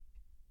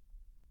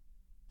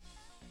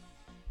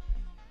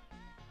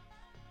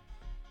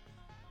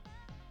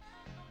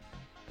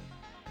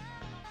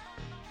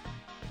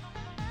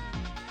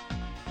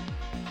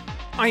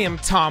I am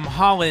Tom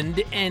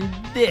Holland, and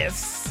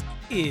this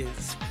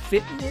is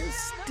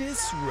Fitness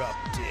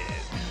Disrupted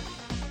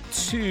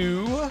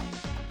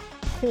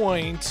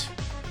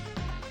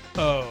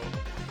 2.0.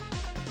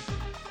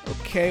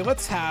 Okay,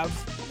 let's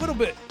have a little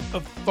bit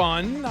of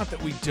fun. Not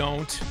that we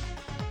don't.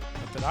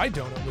 Not that I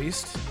don't, at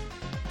least.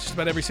 Just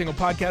about every single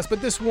podcast.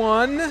 But this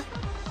one,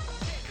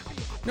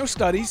 no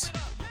studies.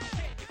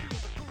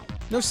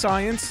 No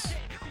science.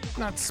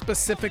 Not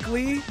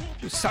specifically.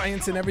 There's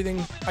science in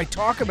everything I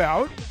talk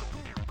about.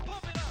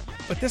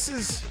 But this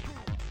is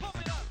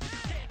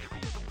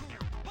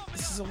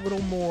a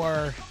little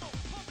more,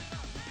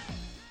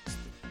 what's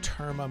the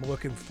term I'm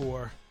looking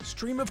for?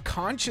 Stream of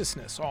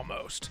consciousness,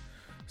 almost.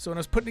 So when I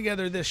was putting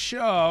together this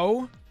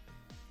show,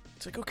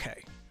 it's like,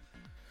 okay,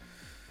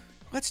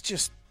 let's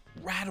just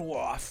rattle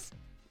off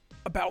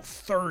about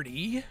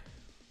 30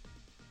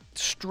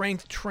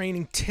 strength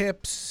training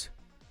tips,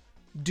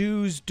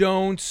 do's,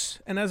 don'ts.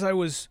 And as I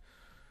was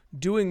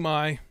doing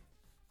my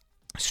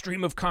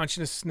stream of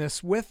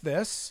consciousness with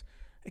this,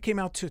 it came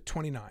out to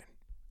 29.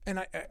 And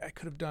I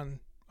could have done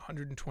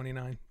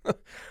 129,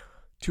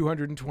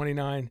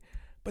 229.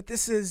 But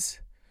this is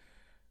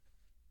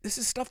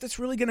stuff that's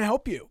really going to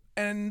help you.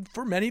 And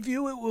for many of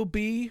you, it will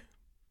be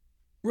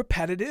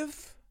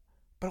repetitive.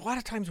 But a lot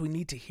of times we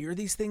need to hear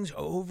these things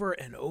over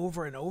and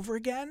over and over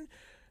again.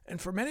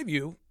 And for many of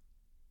you,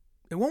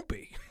 it won't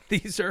be.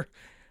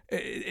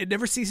 It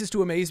never ceases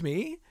to amaze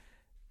me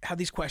how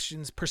these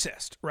questions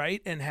persist,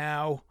 right? And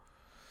how,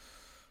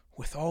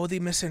 with all of the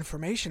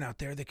misinformation out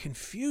there, the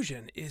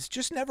confusion is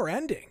just never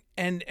ending.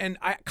 And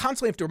I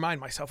constantly have to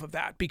remind myself of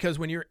that, because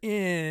when you're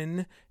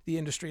in the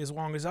industry as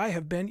long as I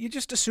have been, you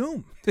just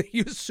assume.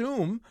 You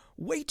assume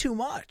way too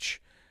much.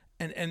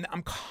 And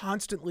I'm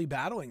constantly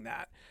battling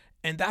that.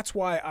 And that's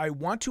why I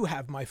want to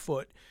have my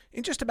foot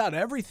in just about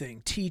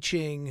everything.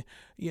 Teaching,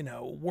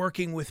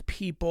 working with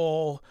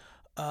people,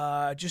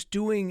 just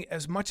doing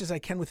as much as I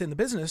can within the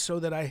business so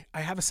that I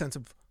have a sense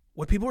of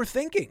what people are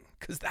thinking,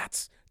 because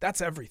that's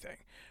everything,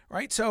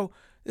 right? So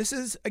this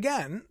is,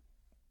 again,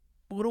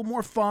 a little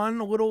more fun,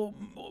 a little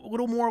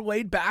more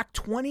laid back.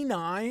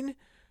 29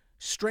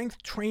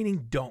 strength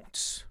training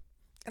don'ts.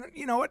 And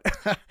you know what?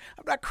 I'm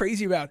not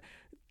crazy about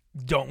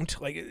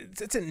don't. Like,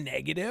 it's a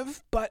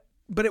negative, but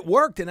it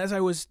worked. And as I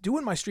was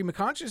doing my stream of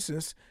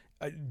consciousness,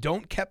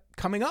 don't kept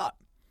coming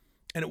up.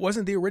 And it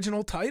wasn't the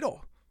original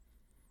title.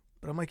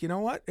 But I'm like, you know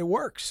what? It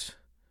works.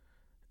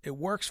 It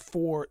works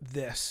for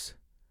this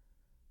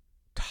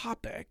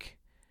topic.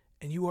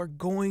 And you are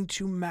going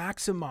to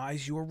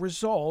maximize your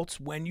results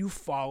when you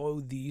follow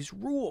these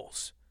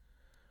rules.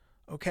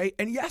 Okay?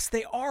 And yes,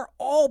 they are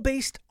all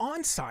based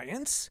on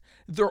science.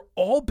 They're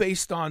all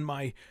based on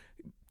my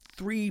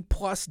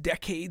 3+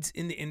 decades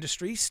in the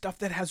industry, stuff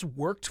that has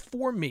worked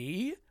for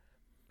me,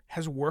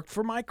 has worked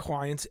for my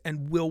clients,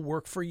 and will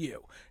work for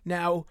you.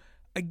 Now,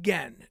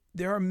 again,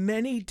 there are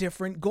many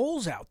different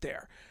goals out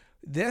there.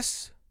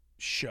 This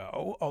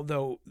show,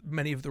 although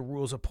many of the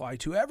rules apply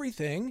to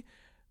everything,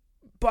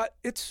 but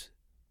it's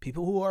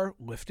people who are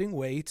lifting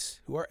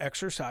weights, who are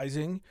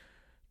exercising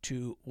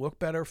to look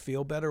better,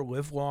 feel better,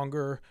 live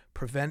longer,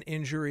 prevent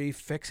injury,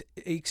 fix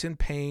aches and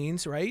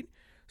pains, right?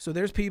 So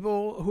there's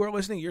people who are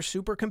listening. You're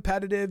super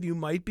competitive. You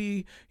might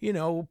be,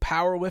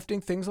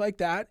 powerlifting, things like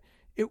that.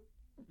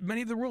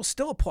 Many of the rules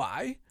still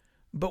apply,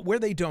 but where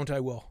they don't,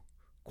 I will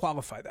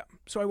qualify them.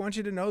 So I want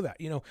you to know that,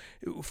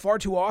 far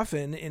too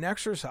often in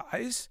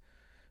exercise,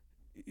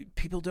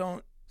 people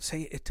don't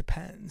say it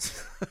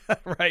depends,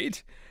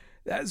 right?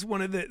 That's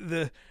one of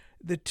the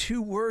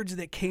two words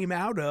that came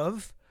out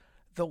of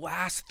the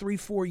last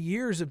 3-4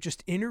 years of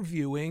just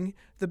interviewing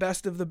the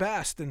best of the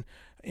best, and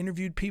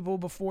interviewed people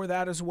before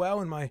that as well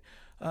in my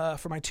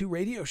for my 2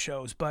 radio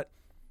shows. But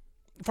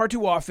far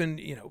too often,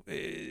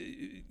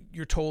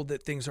 you're told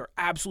that things are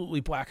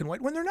absolutely black and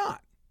white when they're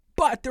not.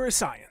 But there is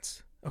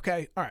science.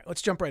 Okay. All right.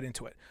 Let's jump right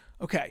into it.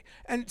 Okay.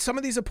 And some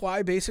of these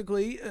apply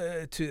basically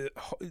to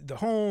the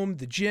home,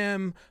 the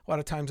gym. A lot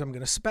of times I'm going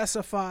to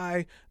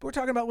specify, but we're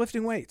talking about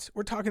lifting weights.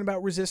 We're talking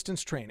about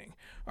resistance training.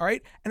 All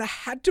right. And I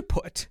had to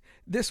put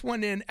this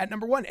one in at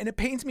number 1. And it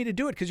pains me to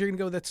do it, because you're going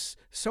to go, that's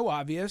so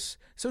obvious,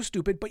 so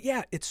stupid. But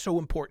yeah, it's so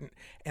important.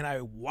 And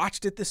I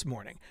watched it this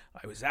morning.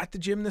 I was at the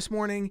gym this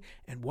morning.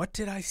 And what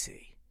did I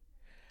see?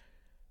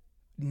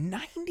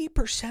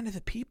 90% of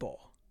the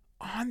people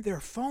on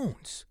their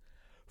phones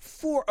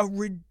for a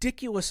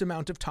ridiculous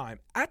amount of time.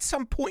 At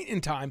some point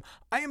in time,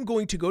 I am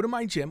going to go to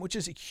my gym, which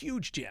is a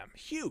huge gym,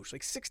 huge,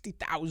 like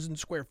 60,000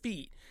 square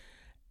feet.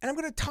 And I'm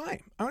going to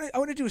time. I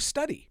want to do a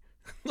study,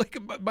 like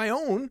my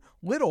own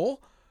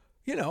little,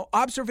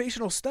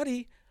 observational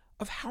study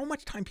of how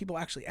much time people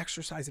actually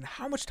exercise and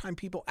how much time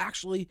people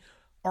actually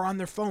are on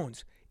their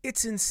phones.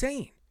 It's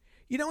insane.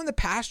 In the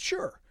past,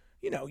 sure,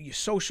 you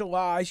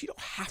socialize. You don't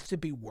have to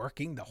be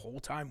working the whole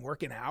time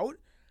working out.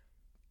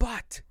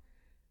 But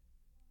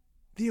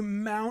the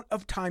amount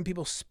of time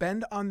people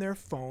spend on their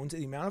phones,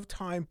 and the amount of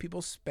time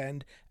people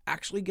spend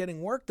actually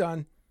getting work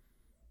done,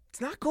 it's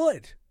not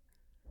good.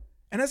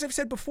 And as I've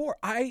said before,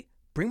 I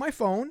bring my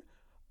phone,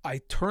 I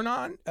turn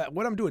on,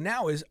 what I'm doing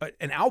now is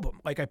an album.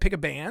 Like I pick a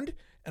band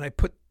and I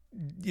put,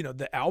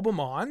 the album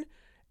on,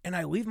 and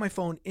I leave my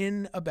phone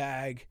in a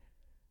bag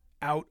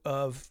out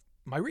of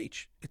my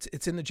reach.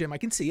 It's in the gym. I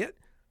can see it,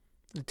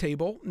 the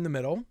table in the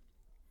middle.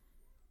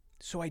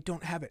 So I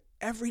don't have it.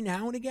 Every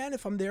now and again,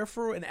 if I'm there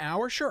for an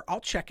hour, sure,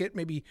 I'll check it,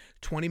 maybe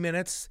 20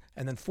 minutes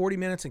and then 40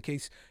 minutes in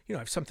case, I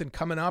have something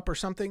coming up or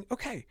something.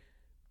 Okay.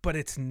 But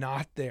it's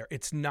not there.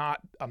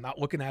 I'm not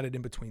looking at it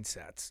in between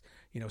sets,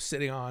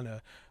 sitting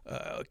on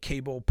a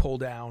cable pull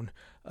down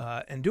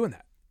and doing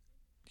that.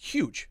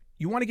 Huge.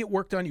 You want to get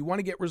work done. You want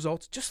to get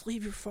results. Just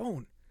leave your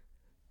phone.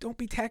 Don't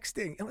be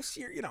texting unless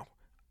you're,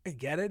 I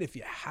get it. If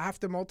you have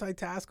to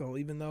multitask,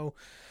 even though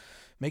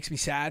it makes me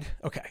sad.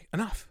 Okay,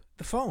 enough.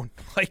 The phone,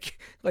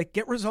 like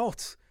get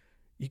results.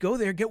 You go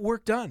there, get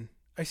work done.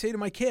 I say to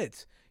my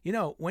kids,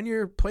 when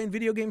you're playing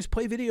video games,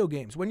 play video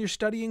games. When you're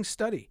studying,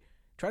 study.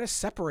 Try to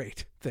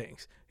separate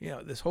things.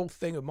 This whole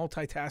thing of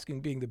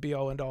multitasking being the be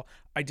all end all,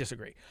 I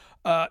disagree.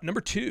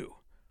 Number 2,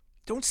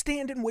 don't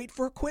stand and wait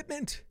for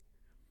equipment.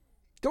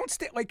 Don't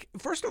stand,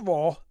 first of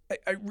all,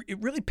 it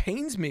really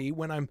pains me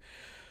when I'm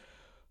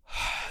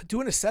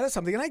doing a set of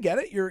something, and I get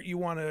it. You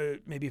want to,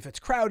 maybe if it's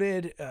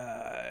crowded,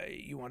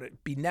 you want to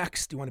be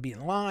next, you want to be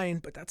in line,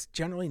 but that's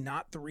generally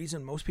not the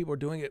reason most people are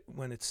doing it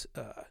when it's,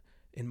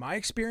 in my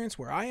experience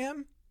where I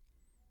am,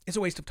 it's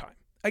a waste of time.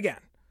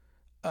 Again,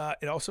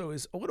 it also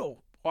is a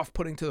little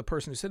off-putting to the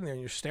person who's sitting there and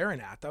you're staring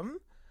at them,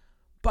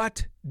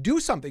 but do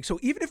something. So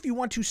even if you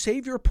want to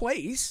save your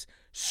place,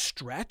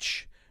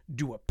 stretch,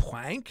 do a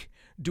plank,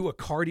 do a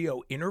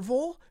cardio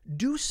interval,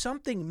 do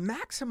something,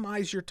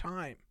 maximize your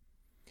time.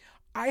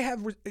 I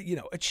have,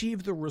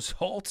 achieved the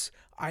results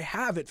I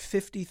have at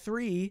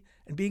 53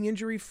 and being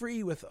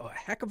injury-free with a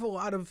heck of a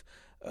lot of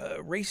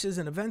races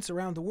and events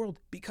around the world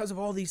because of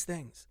all these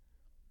things.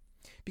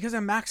 Because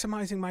I'm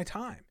maximizing my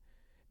time.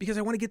 Because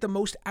I want to get the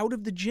most out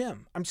of the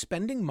gym. I'm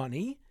spending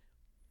money,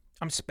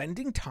 I'm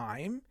spending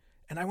time,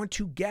 and I want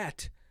to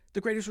get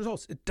the greatest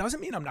results. It doesn't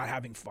mean I'm not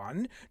having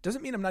fun.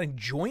 Doesn't mean I'm not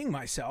enjoying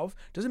myself.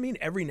 Doesn't mean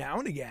every now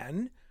and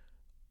again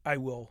I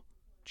will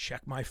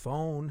check my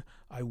phone.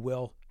 I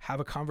will have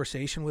a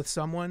conversation with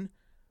someone,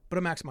 but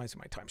I'm maximizing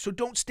my time. So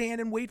don't stand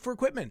and wait for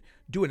equipment.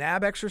 Do an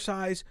ab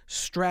exercise,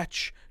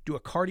 stretch, do a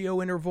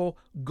cardio interval,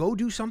 go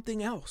do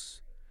something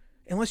else.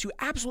 Unless you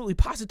absolutely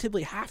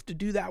positively have to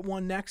do that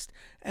one next.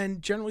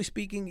 And generally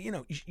speaking,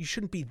 you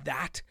shouldn't be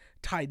that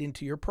tied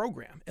into your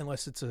program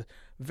unless it's a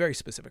very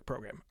specific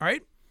program. All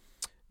right.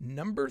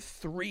 Number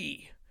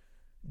 3,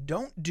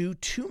 don't do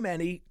too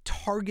many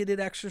targeted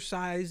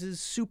exercises,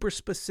 super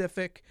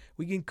specific.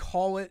 We can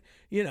call it,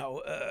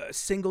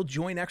 single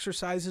joint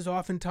exercises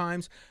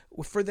oftentimes.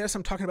 For this,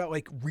 I'm talking about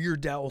like rear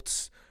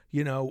delts,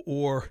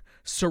 or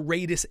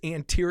serratus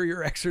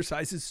anterior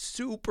exercises,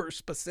 super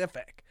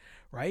specific,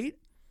 right?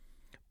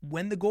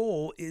 When the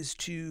goal is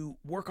to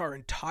work our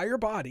entire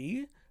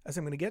body, as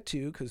I'm going to get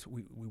to, because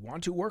we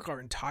want to work our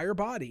entire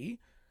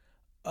body,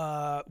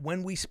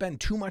 when we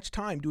spend too much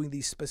time doing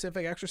these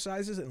specific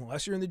exercises,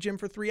 unless you're in the gym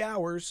for 3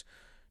 hours,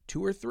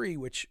 2 or 3,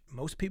 which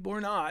most people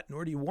are not,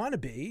 nor do you want to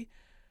be,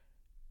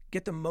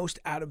 get the most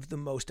out of the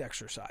most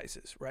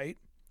exercises, right?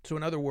 So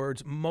in other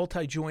words,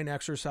 multi-joint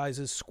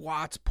exercises,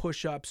 squats,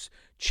 push-ups,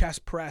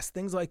 chest press,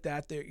 things like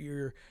that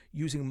you're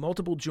using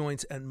multiple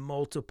joints and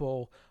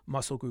multiple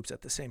muscle groups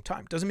at the same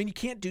time. Doesn't mean you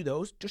can't do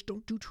those. Just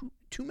don't do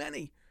too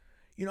many.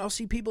 I'll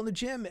see people in the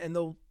gym and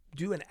they'll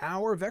do an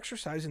hour of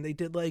exercise and they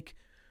did like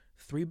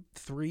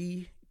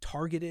three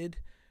targeted,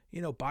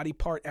 body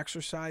part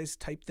exercise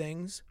type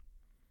things.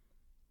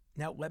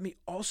 Now, let me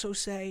also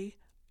say,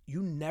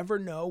 you never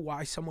know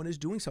why someone is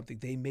doing something.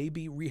 They may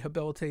be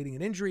rehabilitating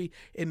an injury.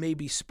 It may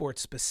be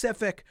sports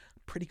specific.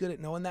 Pretty good at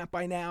knowing that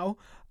by now,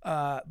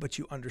 but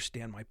you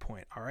understand my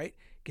point, all right?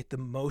 Get the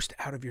most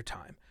out of your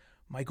time.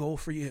 My goal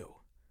for you,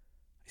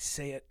 I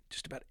say it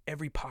just about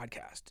every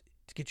podcast,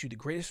 to get you the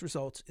greatest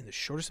results in the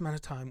shortest amount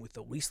of time with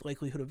the least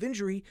likelihood of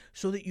injury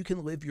so that you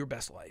can live your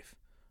best life,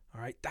 all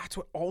right? That's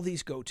what all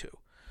these go to.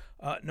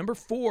 Number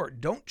 4,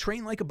 don't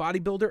train like a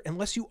bodybuilder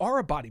unless you are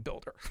a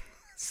bodybuilder.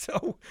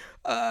 So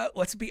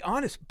let's be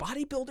honest.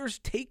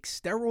 Bodybuilders take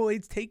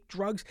steroids, take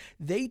drugs.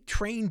 They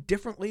train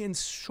differently in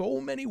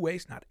so many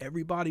ways. Not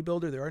every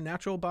bodybuilder. There are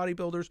natural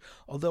bodybuilders.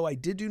 Although I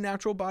did do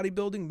natural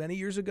bodybuilding many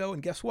years ago.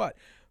 And guess what?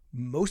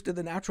 Most of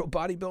the natural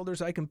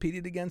bodybuilders I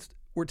competed against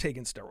were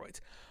taking steroids.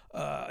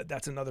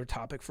 That's another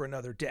topic for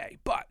another day.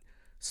 But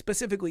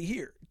specifically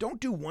here, don't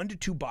do 1 to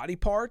 2 body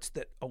parts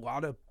that a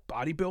lot of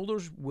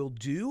bodybuilders will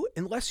do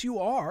unless you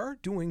are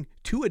doing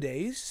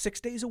 2-a-days,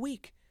 6 days a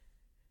week.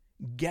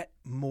 Get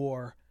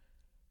more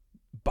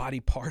body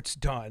parts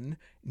done.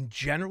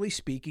 Generally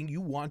speaking, you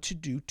want to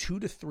do 2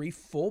 to 3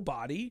 full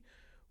body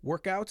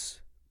workouts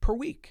per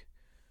week.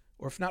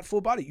 Or if not full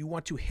body, you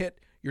want to hit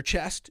your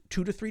chest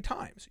 2 to 3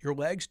 times, your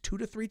legs 2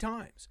 to 3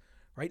 times,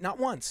 right? Not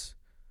once.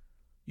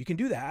 You can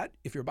do that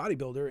if you're a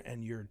bodybuilder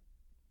and you're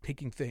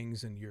taking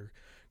things and you're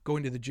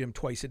going to the gym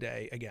twice a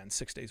day, again,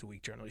 6 days a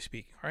week, generally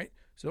speaking, all right?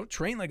 So don't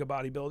train like a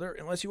bodybuilder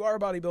unless you are a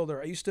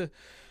bodybuilder. I used to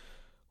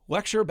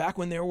lecture back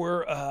when there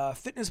were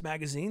fitness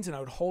magazines, and I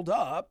would hold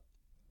up,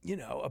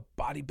 a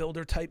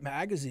bodybuilder type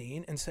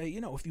magazine and say,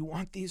 if you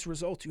want these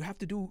results, you have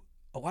to do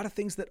a lot of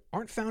things that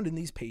aren't found in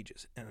these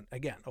pages. And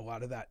again, a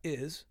lot of that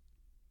is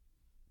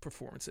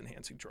performance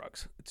enhancing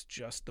drugs. It's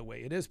just the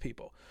way it is,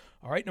 people.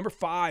 All right. Number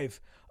 5,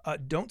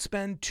 don't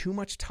spend too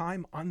much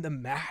time on the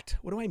mat.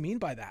 What do I mean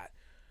by that?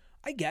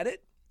 I get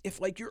it. If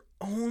you're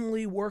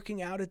only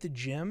working out at the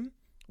gym,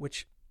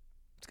 which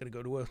it's going to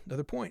go to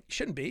another point,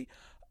 shouldn't be,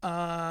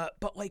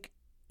 but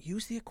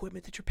use the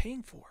equipment that you're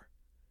paying for.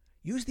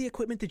 Use the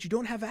equipment that you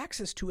don't have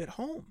access to at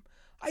home.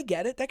 I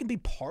get it. That can be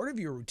part of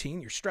your routine.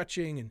 You're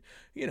stretching and,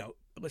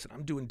 listen,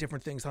 I'm doing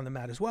different things on the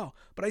mat as well,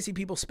 but I see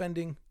people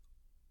spending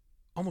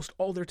almost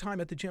all their time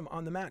at the gym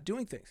on the mat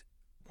doing things.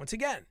 Once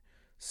again,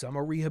 some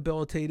are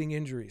rehabilitating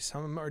injuries.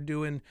 Some are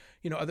doing,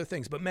 other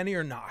things, but many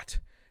are not.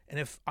 And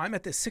if I'm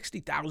at this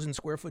 60,000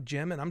 square foot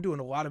gym and I'm doing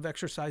a lot of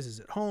exercises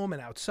at home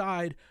and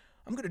outside,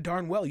 I'm going to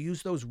darn well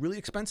use those really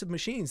expensive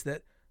machines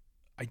that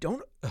I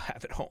don't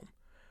have at home,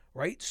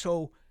 right?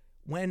 So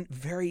when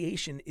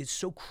variation is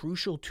so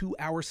crucial to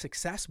our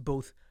success,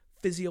 both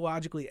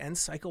physiologically and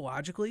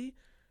psychologically,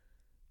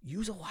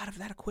 use a lot of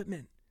that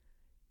equipment.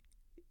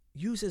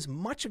 Use as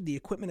much of the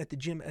equipment at the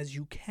gym as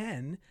you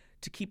can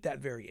to keep that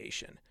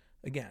variation.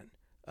 Again,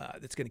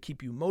 that's going to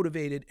keep you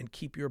motivated and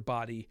keep your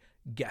body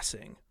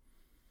guessing.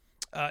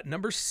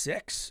 Number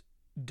 6,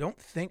 don't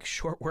think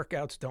short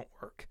workouts don't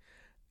work.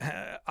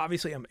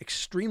 Obviously, I'm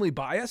extremely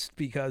biased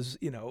because,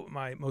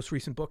 my most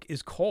recent book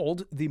is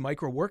called The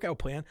Micro Workout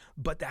Plan,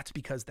 but that's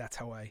because that's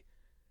how I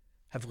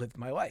have lived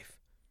my life.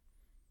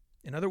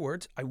 In other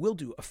words, I will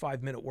do a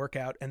 5-minute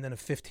workout and then a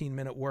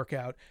 15-minute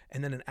workout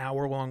and then an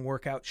hour-long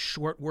workout.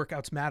 Short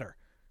workouts matter.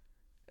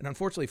 And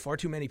unfortunately, far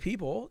too many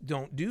people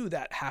don't do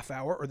that half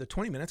hour or the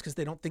 20 minutes because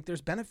they don't think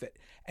there's benefit.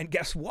 And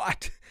guess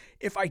what?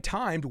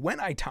 When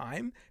I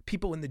time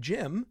people in the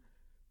gym,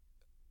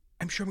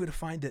 I'm sure I'm going to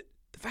find that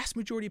the vast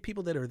majority of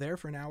people that are there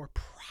for an hour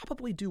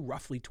probably do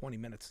roughly 20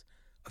 minutes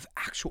of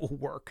actual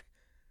work,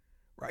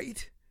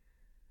 right?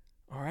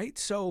 All right,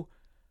 so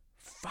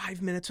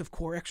 5 minutes of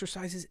core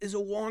exercises is a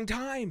long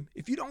time.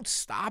 If you don't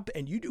stop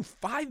and you do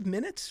 5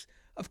 minutes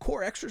of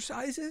core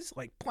exercises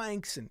like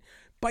planks and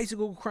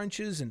bicycle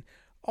crunches and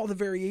all the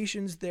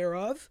variations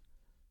thereof,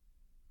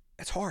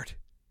 that's hard.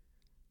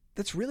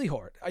 That's really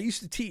hard. I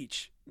used to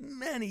teach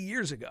many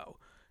years ago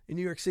in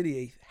New York City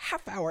a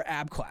half-hour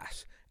ab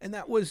class, and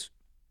that was,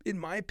 in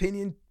my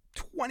opinion,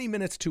 20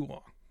 minutes too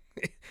long,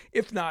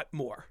 if not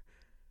more.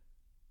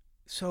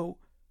 So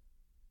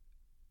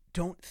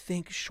don't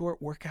think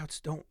short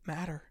workouts don't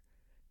matter,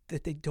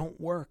 that they don't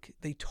work.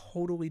 They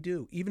totally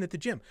do, even at the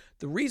gym.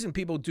 The reason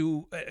people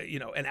do,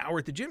 an hour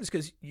at the gym is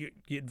because you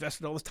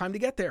invested all this time to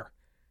get there.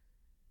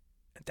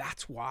 And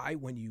that's why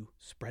when you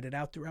spread it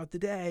out throughout the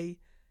day,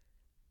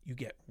 you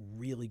get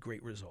really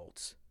great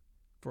results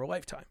for a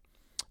lifetime.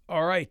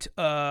 All right,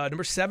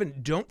 number 7,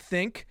 don't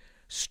think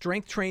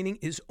strength training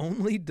is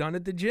only done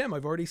at the gym.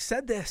 I've already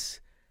said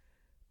this,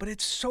 but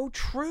it's so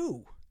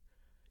true.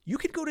 You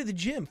could go to the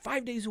gym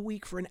 5 days a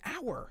week for an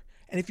hour.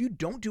 And if you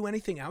don't do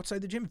anything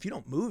outside the gym, if you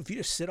don't move, if you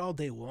just sit all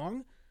day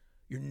long,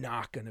 you're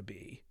not going to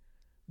be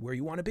where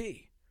you want to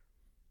be.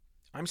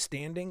 I'm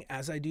standing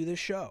as I do this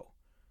show.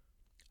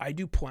 I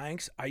do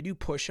planks. I do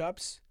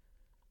push-ups.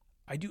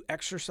 I do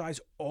exercise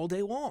all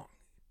day long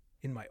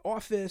in my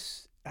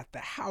office, at the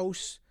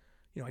house.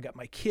 I got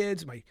my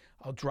kids.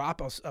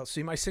 I'll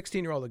see my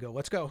 16-year-old and go,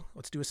 let's go.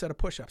 Let's do a set of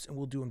push-ups, and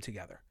we'll do them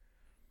together.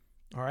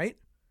 All right?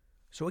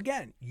 So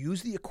again,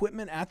 use the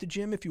equipment at the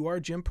gym if you are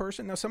a gym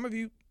person. Now, some of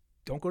you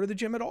don't go to the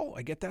gym at all.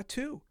 I get that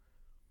too.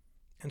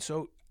 And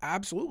so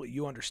absolutely,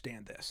 you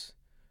understand this.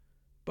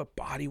 But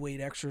body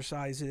weight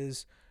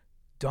exercises,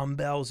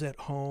 dumbbells at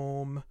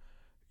home,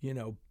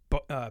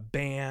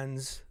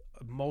 bands,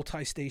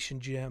 multi-station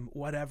gym,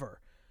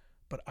 whatever.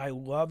 But I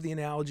love the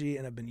analogy,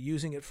 and I've been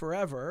using it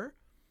forever.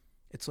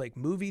 It's like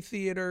movie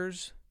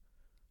theaters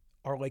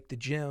are like the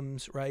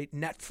gyms, right?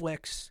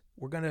 Netflix,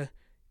 we're going to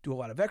do a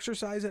lot of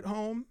exercise at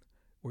home.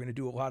 We're going to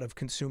do a lot of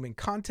consuming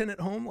content at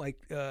home,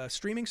 like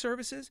streaming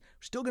services.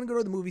 We're still going to go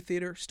to the movie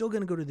theater, still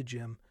going to go to the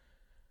gym,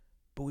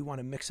 but we want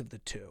a mix of the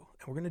two.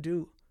 And we're going to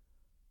do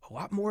a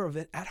lot more of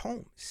it at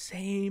home.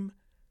 Same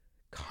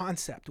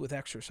concept with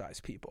exercise,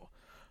 people.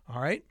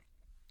 All right?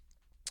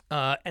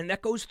 And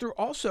that goes through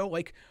also,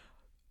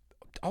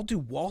 I'll do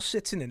wall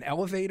sits in an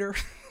elevator.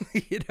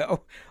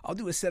 I'll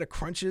do a set of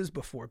crunches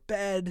before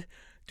bed,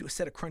 do a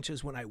set of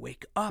crunches when I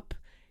wake up.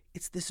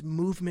 It's this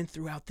movement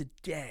throughout the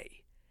day.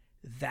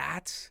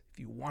 That's, if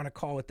you want to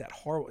call it that,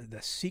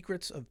 the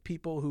secrets of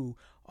people who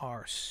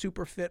are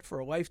super fit for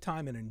a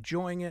lifetime and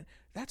enjoying it.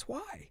 That's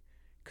why,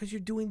 because you're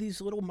doing these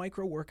little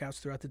micro workouts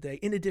throughout the day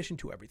in addition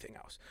to everything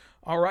else.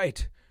 All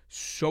right,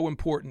 so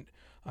important.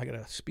 I got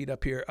to speed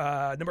up here.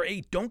 Number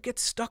 8, don't get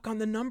stuck on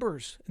the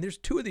numbers. And there's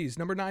 2 of these.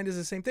 Number 9 is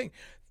the same thing.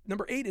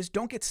 Number 8 is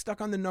don't get stuck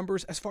on the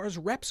numbers as far as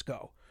reps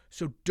go.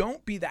 So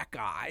don't be that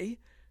guy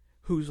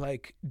who's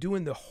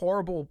doing the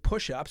horrible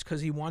push-ups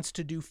because he wants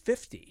to do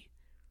 50.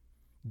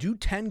 Do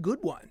 10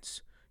 good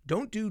ones.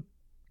 Don't do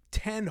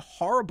 10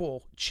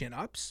 horrible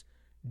chin-ups.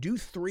 Do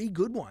 3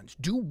 good ones.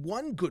 Do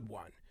 1 good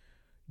one.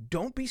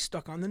 Don't be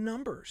stuck on the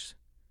numbers.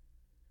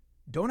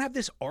 Don't have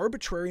this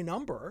arbitrary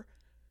number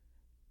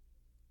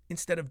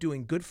instead of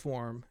doing good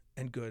form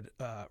and good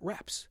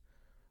reps.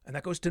 And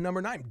that goes to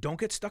number 9. Don't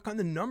get stuck on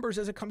the numbers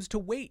as it comes to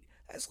weight.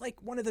 That's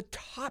like one of the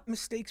top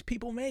mistakes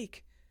people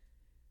make.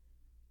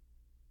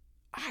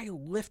 I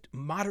lift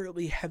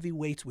moderately heavy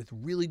weights with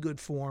really good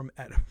form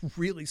at a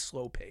really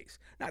slow pace.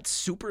 Not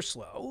super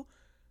slow.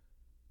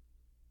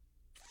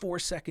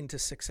 4-second to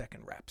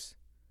 6-second reps.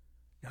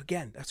 Now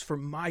again, that's for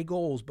my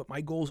goals, but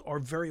my goals are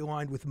very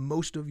aligned with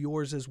most of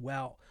yours as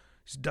well.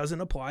 This doesn't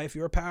apply if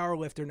you're a power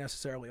lifter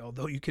necessarily,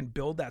 although you can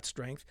build that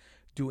strength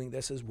doing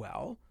this as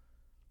well.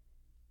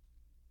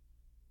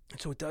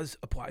 And so it does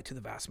apply to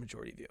the vast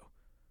majority of you.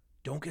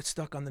 Don't get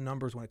stuck on the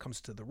numbers when it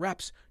comes to the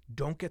reps.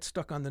 Don't get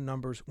stuck on the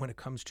numbers when it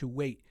comes to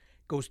weight.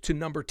 It goes to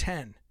number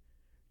 10.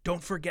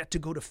 Don't forget to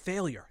go to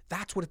failure.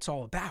 That's what it's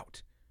all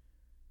about.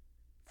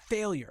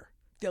 Failure.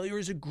 Failure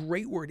is a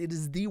great word. It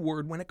is the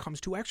word when it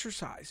comes to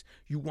exercise.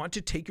 You want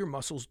to take your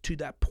muscles to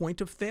that point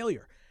of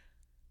failure.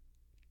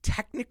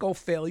 Technical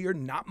failure,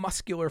 not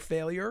muscular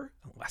failure,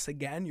 unless,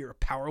 again, you're a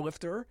power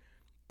lifter.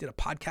 Did a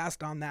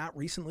podcast on that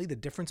recently, the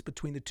difference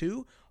between the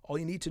two. All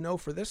you need to know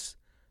for this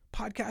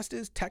podcast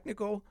is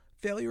technical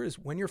failure is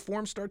when your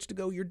form starts to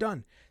go, you're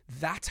done.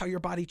 That's how your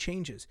body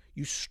changes.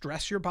 You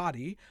stress your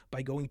body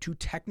by going to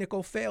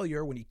technical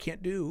failure when you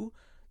can't do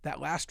that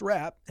last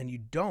rep, and you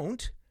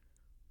don't.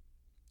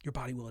 Your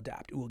body will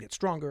adapt. It will get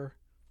stronger.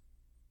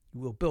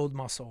 You will build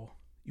muscle.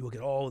 You will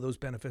get all of those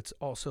benefits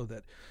also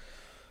that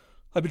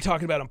I've been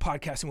talking about on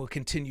podcasting will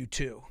continue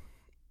to.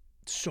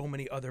 So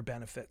many other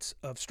benefits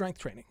of strength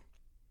training.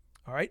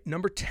 All right,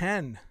 number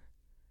 11.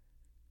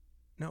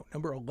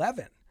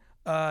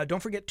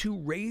 Don't forget to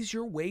raise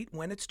your weight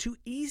when it's too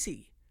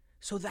easy.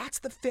 So that's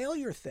the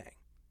failure thing,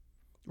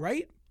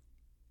 right?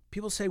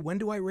 People say, when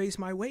do I raise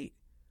my weight?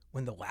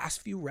 When the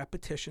last few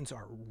repetitions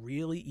are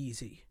really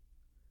easy.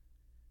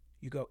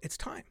 You go, it's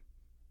time.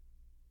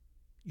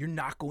 You're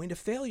not going to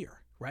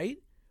failure, right?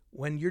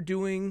 When you're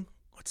doing,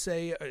 let's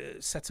say,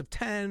 sets of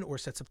 10 or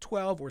sets of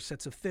 12 or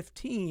sets of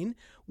 15,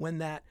 when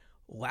that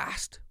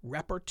last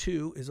rep or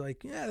 2 is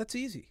like, yeah, that's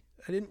easy.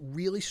 I didn't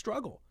really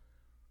struggle.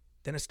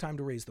 Then it's time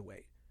to raise the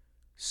weight.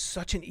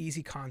 Such an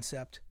easy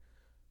concept.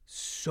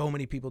 So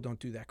many people don't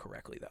do that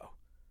correctly, though.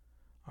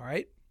 All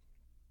right.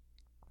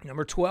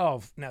 Number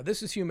 12. Now,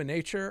 this is human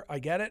nature. I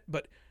get it.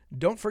 But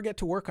don't forget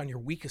to work on your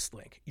weakest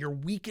link. Your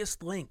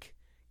weakest link.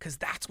 Because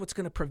that's what's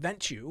going to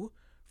prevent you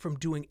from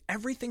doing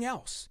everything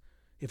else.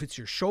 If it's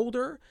your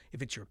shoulder,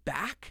 if it's your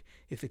back,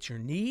 if it's your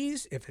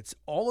knees, if it's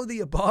all of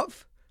the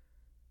above,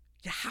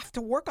 you have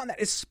to work on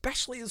that,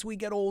 especially as we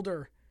get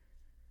older.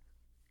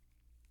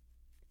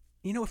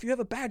 You know, if you have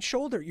a bad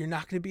shoulder, you're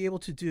not going to be able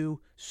to do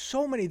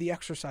so many of the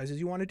exercises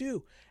you want to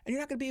do. And you're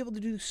not going to be able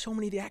to do so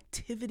many of the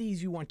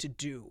activities you want to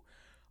do.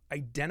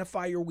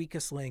 Identify your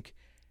weakest link.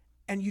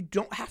 And you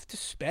don't have to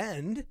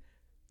spend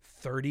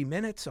 30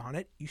 minutes on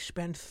it. You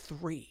spend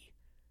 3.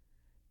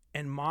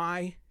 And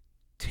my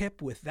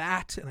tip with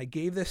that, and I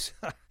gave this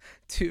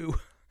to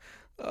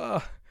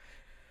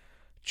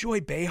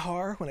Joy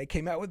Behar when I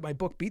came out with my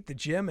book, Beat the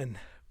Gym, and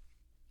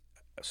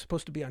I was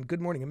supposed to be on Good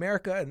Morning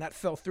America, and that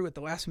fell through at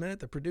the last minute.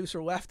 The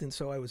producer left, and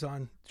so I was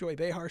on Joy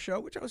Behar's show,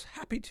 which I was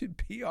happy to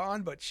be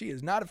on, but she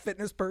is not a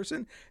fitness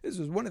person. This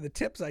was one of the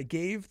tips I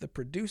gave the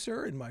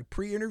producer in my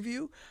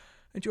pre-interview,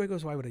 and Joy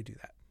goes, why would I do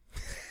that?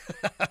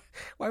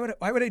 Why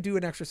would I do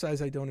an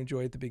exercise I don't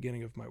enjoy at the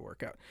beginning of my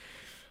workout?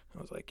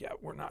 I was like, yeah,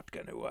 we're not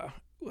going to,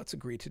 let's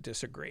agree to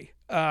disagree.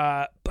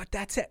 But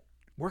that's it.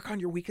 Work on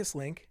your weakest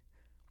link.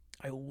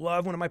 I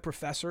love one of my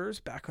professors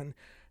back on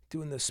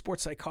doing the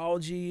sports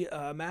psychology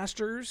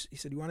masters. He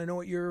said, you want to know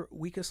what your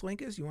weakest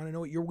link is? You want to know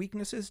what your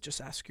weakness is?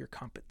 Just ask your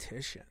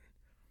competition,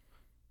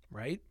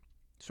 right?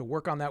 So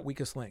work on that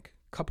weakest link.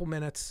 Couple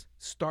minutes,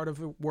 start of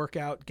the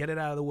workout, get it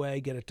out of the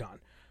way, get it done.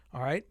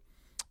 All right.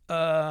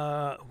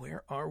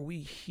 Where are we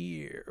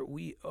here?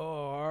 We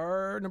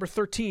are number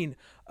 13.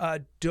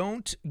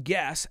 Don't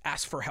guess,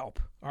 ask for help.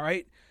 All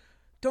right.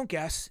 Don't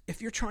guess.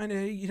 If you're trying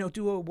to,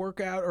 do a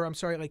workout or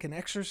like an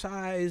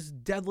exercise,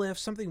 deadlift,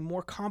 something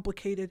more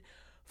complicated,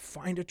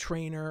 find a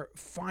trainer,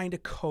 find a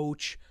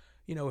coach.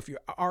 If you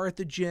are at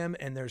the gym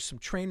and there's some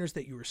trainers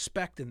that you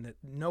respect and that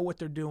know what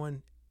they're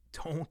doing,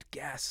 don't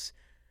guess.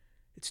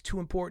 It's too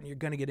important. You're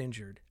going to get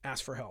injured.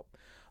 Ask for help.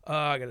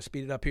 I got to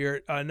speed it up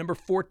here. Number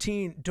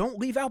 14, don't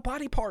leave out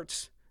body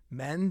parts.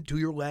 Men, do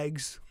your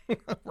legs,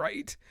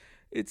 right?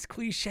 It's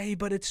cliche,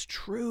 but it's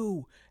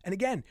true. And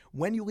again,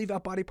 when you leave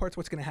out body parts,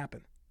 what's going to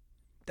happen?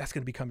 That's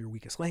going to become your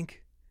weakest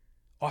link.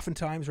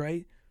 Oftentimes,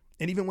 right?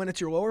 And even when it's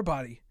your lower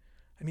body.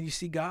 I mean, you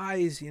see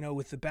guys,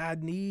 with the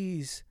bad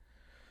knees,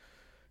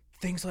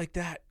 things like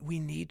that. We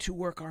need to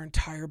work our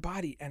entire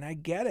body. And I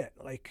get it.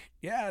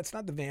 Yeah, it's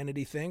not the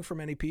vanity thing for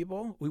many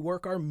people. We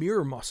work our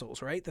mirror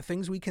muscles, right? The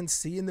things we can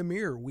see in the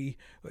mirror.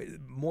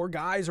 More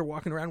guys are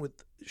walking around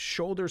with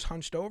shoulders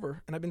hunched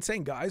over. And I've been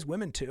saying guys,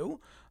 women too.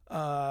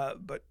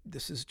 but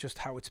this is just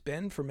how it's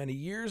been for many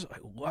years. I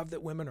love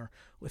that women are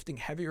lifting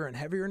heavier and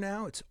heavier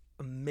now. It's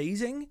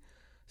amazing.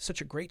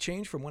 Such a great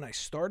change from when I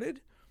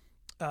started.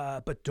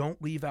 But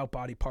don't leave out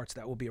body parts.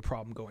 That will be a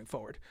problem going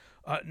forward.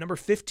 Number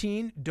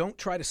 15, don't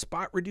try to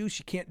spot reduce.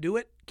 You can't do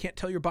it. Can't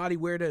tell your body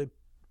where to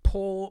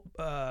pull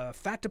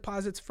fat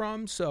deposits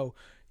from. So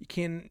you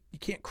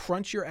can't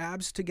crunch your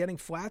abs to getting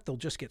flat. They'll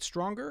just get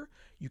stronger.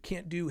 You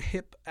can't do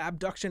hip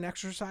abduction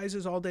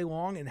exercises all day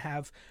long and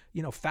have,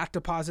 fat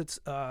deposits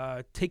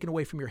taken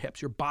away from your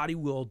hips. Your body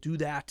will do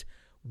that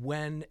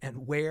when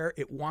and where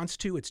it wants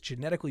to. It's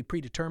genetically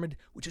predetermined,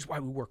 which is why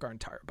we work our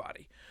entire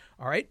body.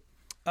 All right.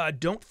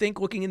 Don't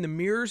think looking in the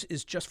mirrors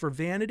is just for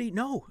vanity.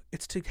 No,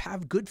 it's to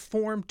have good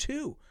form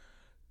too.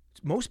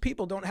 Most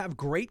people don't have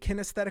great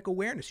kinesthetic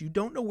awareness. You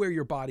don't know where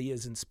your body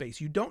is in space.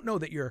 You don't know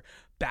that your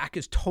back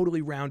is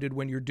totally rounded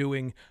when you're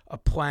doing a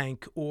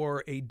plank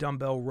or a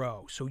dumbbell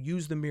row. So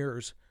use the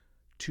mirrors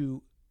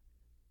to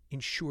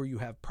ensure you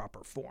have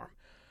proper form.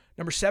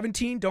 Number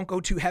 17, don't go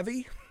too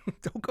heavy.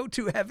 Don't go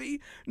too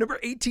heavy. Number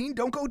 18,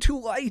 don't go too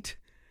light.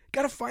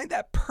 Got to find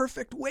that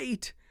perfect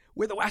weight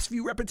where the last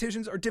few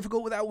repetitions are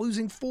difficult without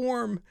losing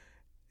form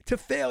to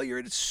failure.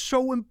 It's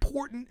so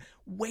important.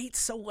 Weight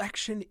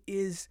selection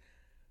is,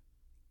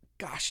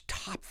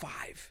 top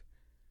 5.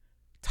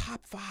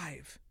 Top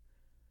 5.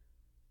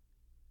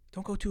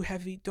 Don't go too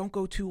heavy. Don't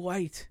go too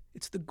light.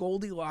 It's the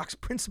Goldilocks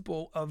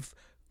principle of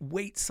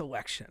weight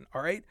selection.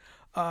 All right.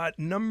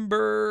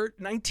 Number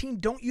 19,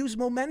 don't use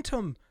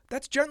momentum.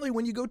 That's generally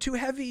when you go too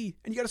heavy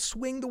and you got to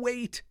swing the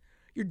weight.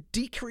 You're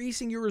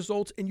decreasing your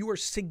results and you are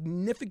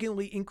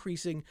significantly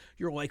increasing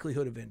your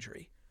likelihood of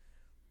injury.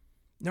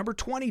 Number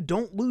 20,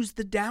 don't lose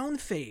the down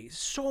phase.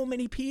 So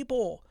many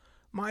people,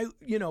 my,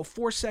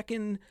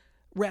 4-second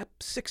rep,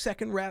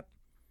 6-second rep,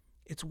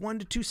 it's 1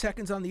 to 2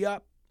 seconds on the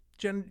up.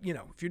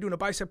 If you're doing a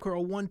bicep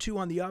curl, 1-2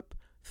 on the up,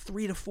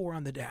 3 to 4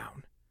 on the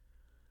down.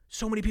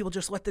 So many people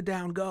just let the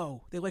down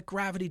go. They let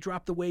gravity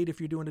drop the weight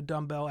if you're doing a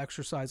dumbbell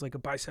exercise like a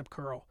bicep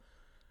curl.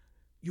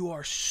 You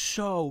are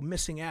so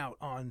missing out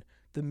on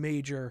the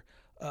major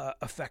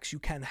effects you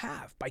can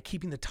have by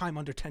keeping the time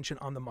under tension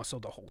on the muscle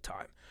the whole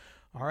time.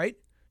 All right.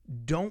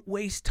 Don't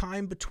waste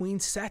time between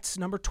sets.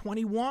 Number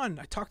 21.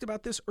 I talked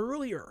about this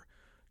earlier.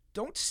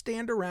 Don't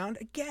stand around.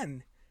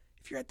 Again,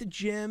 if you're at the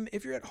gym,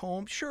 if you're at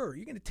home, sure,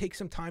 you're going to take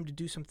some time to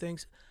do some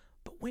things.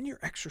 But when you're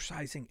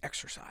exercising,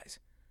 exercise.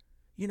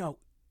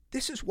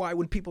 This is why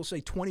when people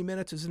say 20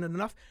 minutes isn't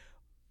enough,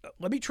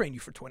 let me train you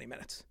for 20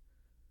 minutes.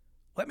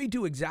 Let me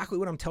do exactly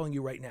what I'm telling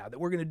you right now, that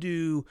we're going to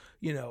do,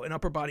 an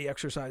upper body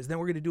exercise. Then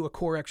we're going to do a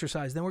core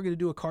exercise. Then we're going to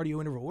do a cardio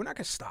interval. We're not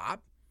going to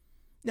stop.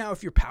 Now,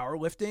 if you're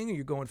powerlifting and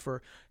you're going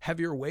for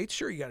heavier weights,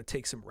 sure, you got to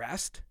take some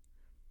rest.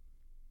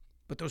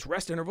 But those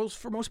rest intervals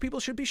for most people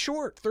should be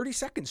short, 30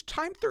 seconds.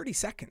 Time 30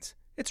 seconds.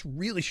 It's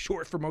really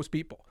short for most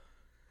people,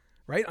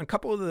 right? On a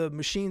couple of the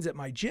machines at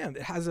my gym,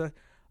 it has a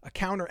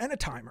counter and a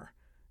timer.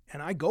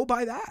 And I go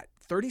by that,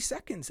 30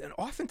 seconds. And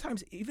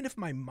oftentimes, even if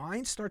my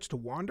mind starts to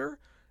wander,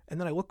 and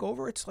then I look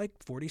over, it's like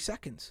 40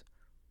 seconds.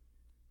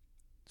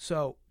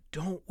 So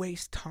don't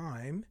waste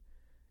time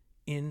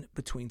in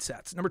between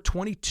sets. Number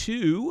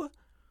 22,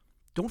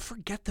 don't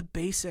forget the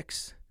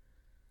basics.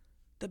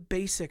 The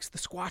basics, the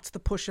squats, the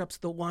push-ups,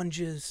 the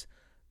lunges,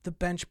 the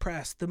bench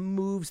press, the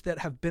moves that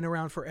have been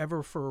around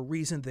forever for a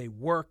reason. They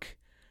work.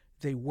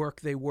 They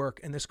work. They work.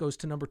 And this goes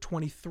to number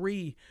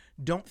 23.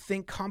 Don't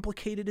think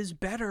complicated is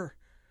better.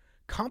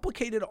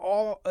 Complicated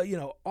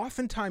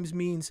oftentimes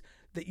means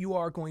that you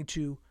are going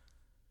to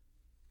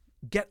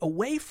get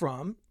away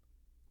from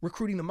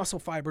recruiting the muscle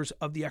fibers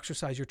of the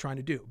exercise you're trying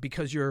to do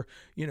because you're,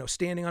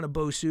 standing on a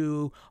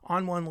BOSU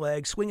on one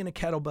leg, swinging a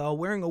kettlebell,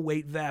 wearing a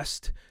weight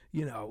vest,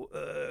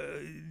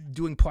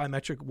 doing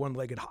plyometric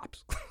one-legged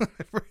hops,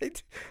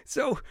 right?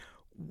 So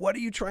what are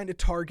you trying to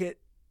target?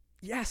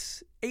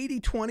 Yes,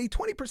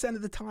 20%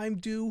 of the time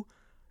do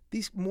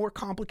these more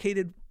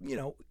complicated,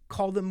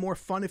 call them more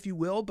fun if you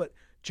will, but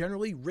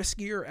generally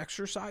riskier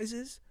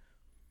exercises.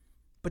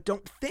 But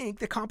don't think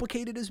that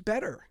complicated is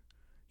better.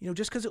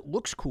 Just because it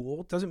looks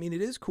cool doesn't mean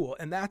it is cool.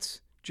 And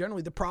that's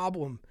generally the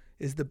problem,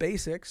 is the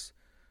basics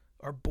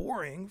are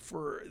boring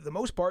for the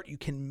most part. You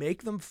can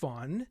make them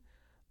fun,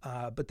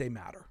 but they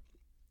matter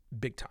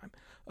big time.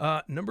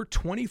 Number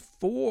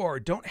 24,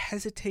 don't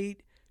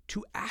hesitate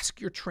to ask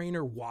your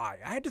trainer why.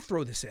 I had to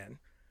throw this in.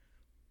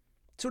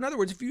 So in other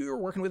words, if you're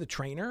working with a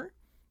trainer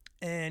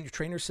and your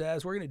trainer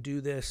says, we're going to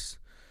do this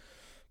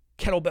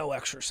kettlebell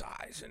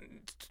exercise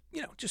and,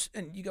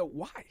 and you go,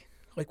 why?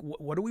 Like,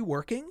 what are we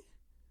working?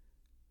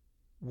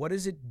 What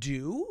does it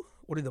do?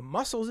 What are the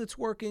muscles it's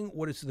working?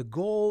 What is the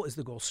goal? Is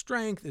the goal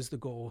strength? Is the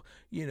goal,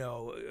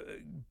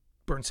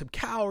 burn some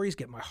calories,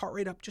 get my heart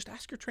rate up? Just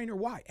ask your trainer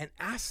why, and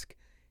ask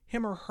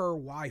him or her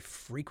why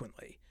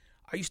frequently.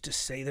 I used to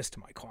say this to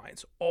my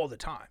clients all the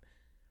time.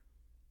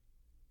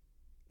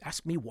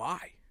 Ask me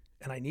why,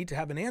 and I need to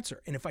have an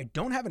answer. And if I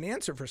don't have an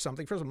answer for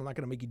something, first of all, I'm not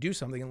going to make you do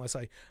something unless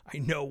I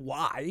know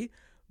why.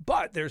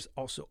 But there's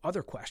also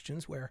other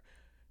questions where,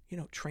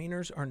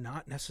 trainers are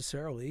not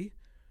necessarily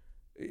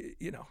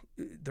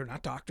They're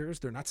not doctors.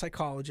 They're not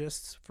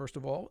psychologists, first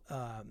of all.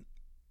 But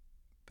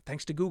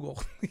thanks to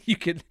Google, you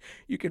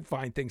can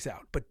find things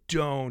out. But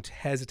don't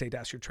hesitate to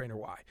ask your trainer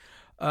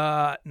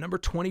why. Number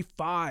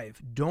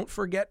 25, don't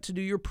forget to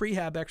do your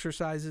prehab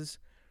exercises.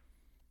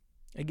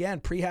 Again,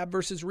 prehab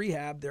versus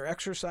rehab, they're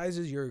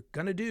exercises you're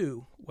going to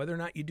do. Whether or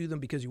not you do them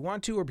because you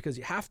want to or because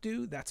you have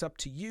to, that's up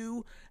to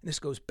you. And this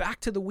goes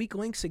back to the weak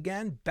links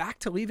again, back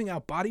to leaving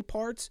out body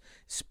parts,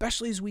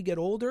 especially as we get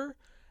older.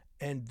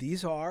 And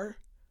these are,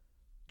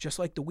 just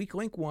like the weak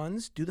link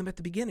ones, do them at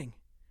the beginning.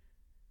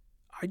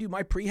 I do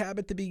my prehab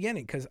at the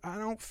beginning because I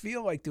don't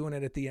feel like doing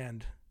it at the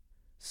end.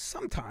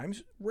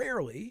 Sometimes,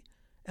 rarely,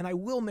 and I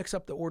will mix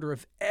up the order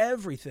of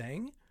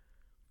everything.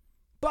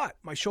 But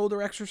my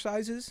shoulder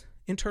exercises,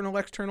 internal,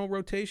 external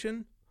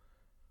rotation,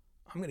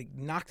 I'm going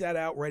to knock that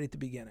out right at the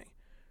beginning.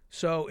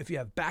 So if you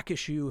have back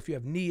issue, if you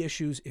have knee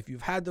issues, if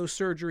you've had those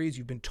surgeries,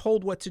 you've been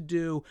told what to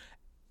do,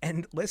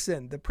 and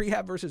listen, the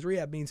prehab versus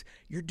rehab means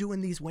you're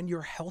doing these when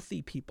you're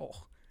healthy,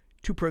 people,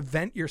 to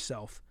prevent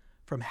yourself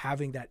from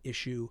having that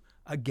issue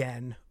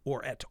again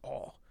or at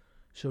all.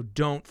 So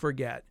don't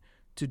forget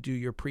to do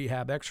your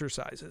prehab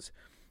exercises.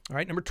 All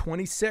right, number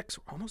 26,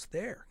 we're almost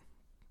there.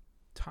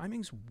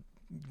 Timing's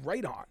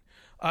right on.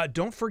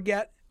 Don't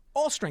forget,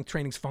 all strength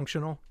training's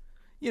functional.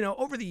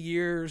 Over the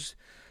years,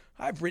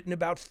 I've written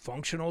about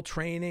functional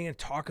training and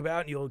talk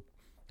about, and you'll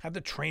have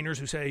the trainers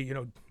who say,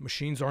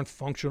 machines aren't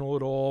functional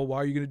at all. Why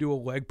are you going to do a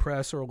leg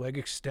press or a leg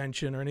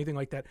extension or anything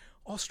like that?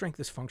 All strength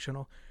is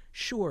functional.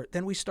 Sure,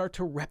 then we start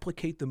to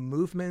replicate the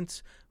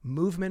movement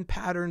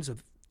patterns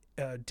of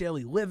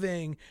daily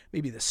living,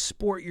 maybe the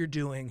sport you're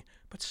doing,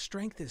 but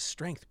strength is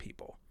strength,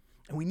 people.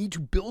 And we need to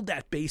build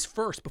that base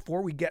first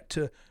before we get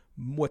to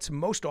what's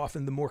most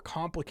often the more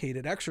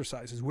complicated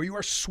exercises where you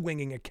are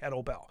swinging a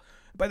kettlebell.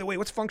 By the way,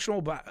 what's functional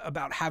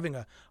about having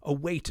a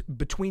weight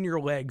between your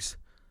legs,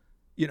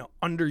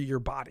 under your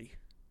body?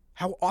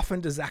 How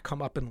often does that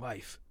come up in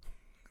life,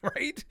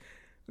 right?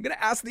 I'm going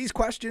to ask these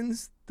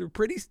questions. They're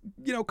pretty,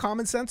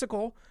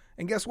 commonsensical.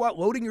 And guess what?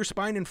 Loading your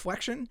spine in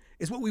flexion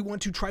is what we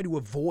want to try to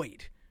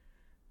avoid.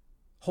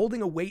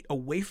 Holding a weight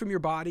away from your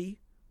body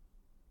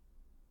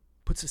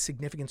puts a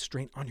significant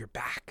strain on your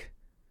back.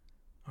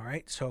 All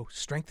right, so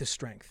strength is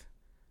strength.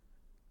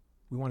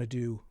 We want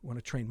to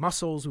train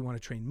muscles. We want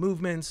to train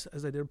movements,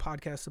 as I did a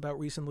podcast about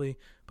recently.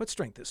 But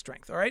strength is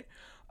strength. All right,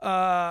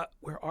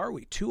 where are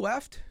we? 2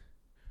 left.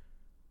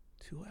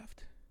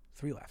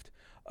 3 left.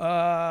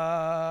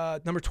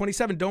 Number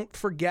 27. Don't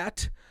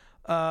forget,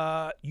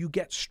 you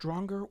get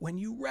stronger when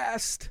you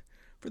rest.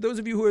 For those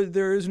of you who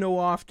there is no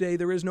off day,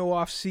 there is no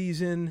off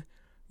season.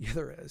 Yeah,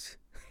 there is.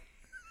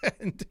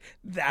 And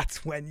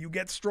that's when you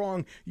get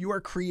strong. You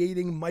are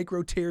creating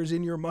micro tears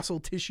in your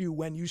muscle tissue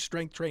when you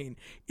strength train.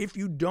 If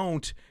you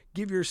don't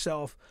give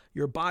yourself,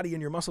 your body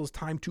and your muscles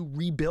time to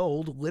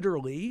rebuild,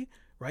 literally,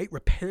 right?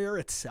 Repair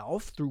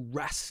itself through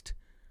rest,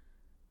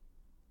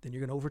 then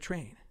you're going to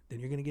overtrain.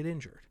 Then you're going to get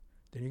injured.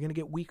 Then you're going to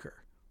get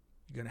weaker.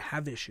 You're going to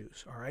have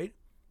issues, all right?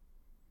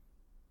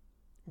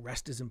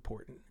 Rest is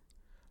important.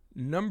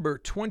 Number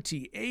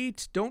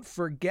 28, don't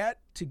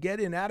forget to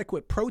get in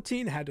adequate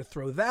protein. I had to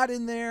throw that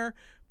in there.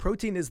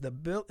 Protein is the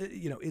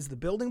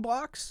building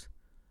blocks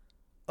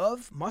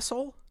of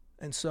muscle.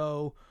 And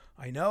so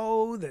I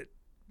know that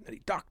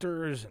many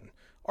doctors and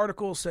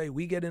articles say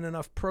we get in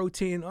enough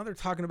protein. Oh, they're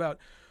talking about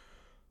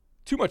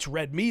too much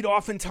red meat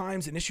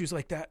oftentimes and issues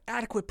like that.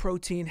 Adequate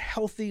protein,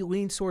 healthy,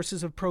 lean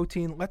sources of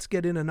protein. Let's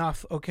get in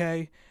enough,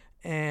 okay?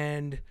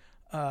 And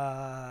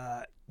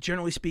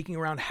generally speaking,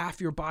 around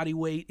half your body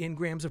weight in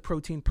grams of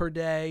protein per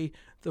day.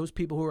 Those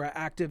people who are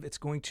active, it's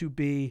going to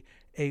be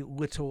a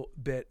little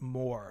bit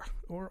more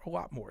or a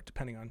lot more,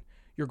 depending on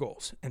your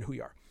goals and who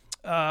you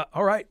are.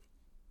 All right,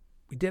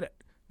 we did it.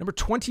 Number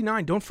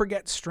 29, don't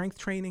forget, strength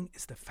training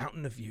is the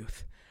fountain of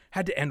youth.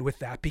 Had to end with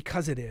that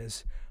because it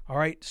is. All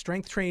right,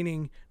 strength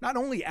training not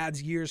only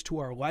adds years to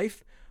our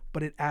life,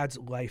 but it adds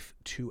life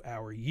to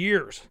our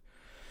years.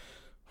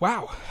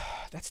 Wow,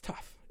 that's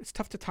tough. It's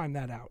tough to time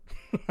that out.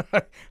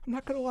 I'm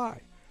not going to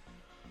lie.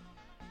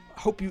 I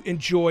hope you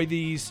enjoy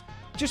these.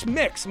 Just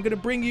mix. I'm going to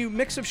bring you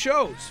mix of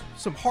shows.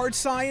 Some hard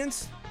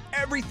science.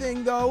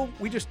 Everything, though,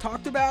 I just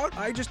talked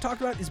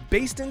about is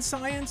based in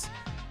science.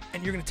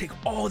 And you're going to take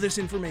all of this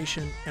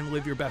information and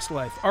live your best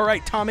life. All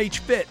right, Tom H.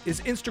 Fit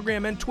is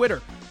Instagram and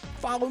Twitter.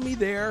 Follow me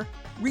there.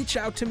 Reach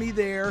out to me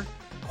there.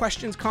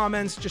 Questions,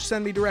 comments, just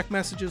send me direct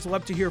messages.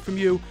 Love to hear from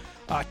you.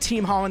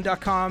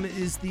 TeamHolland.com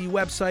is the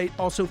website.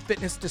 Also,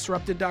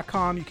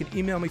 FitnessDisrupted.com. You can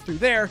email me through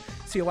there.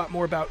 See a lot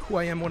more about who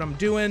I am, what I'm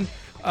doing.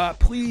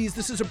 Please,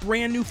 this is a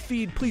brand new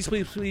feed. Please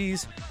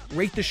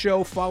rate the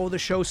show, follow the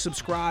show,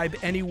 subscribe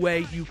any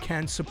way you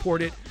can.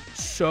 Support it.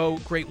 So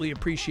greatly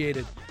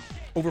appreciated.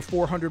 Over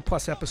 400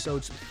 plus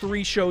episodes,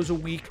 3 shows a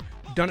week.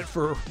 Done it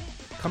for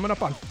coming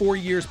up on 4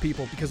 years,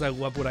 people, because I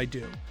love what I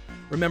do.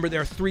 Remember,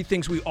 there are 3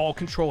 things we all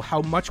control: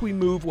 how much we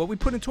move, what we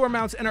put into our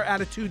mouths, and our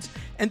attitudes.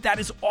 And that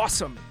is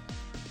awesome.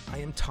 I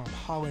am Tom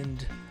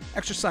Holland,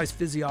 exercise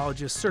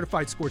physiologist,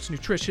 certified sports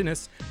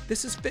nutritionist.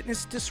 This is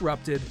Fitness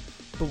Disrupted.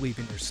 Believe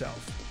in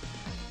yourself.